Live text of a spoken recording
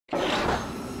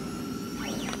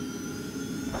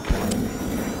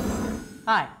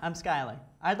Hi, I'm Skylar.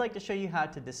 I'd like to show you how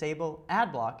to disable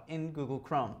AdBlock in Google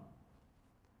Chrome.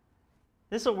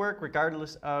 This will work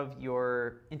regardless of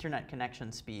your internet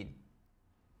connection speed.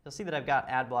 You'll see that I've got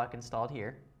AdBlock installed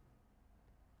here.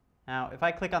 Now, if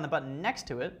I click on the button next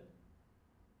to it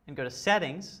and go to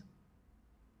Settings,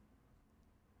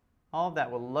 all of that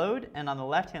will load, and on the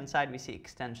left-hand side we see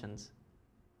Extensions.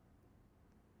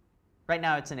 Right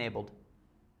now it's enabled.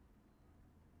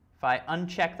 If I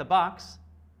uncheck the box,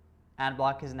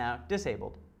 AdBlock is now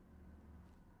disabled.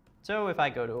 So if I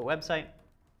go to a website,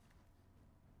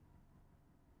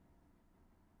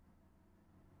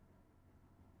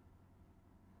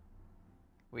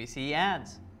 we see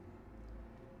ads.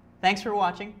 Thanks for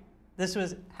watching. This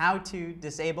was how to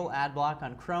disable AdBlock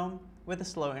on Chrome with a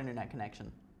slow internet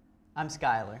connection. I'm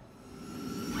Skylar.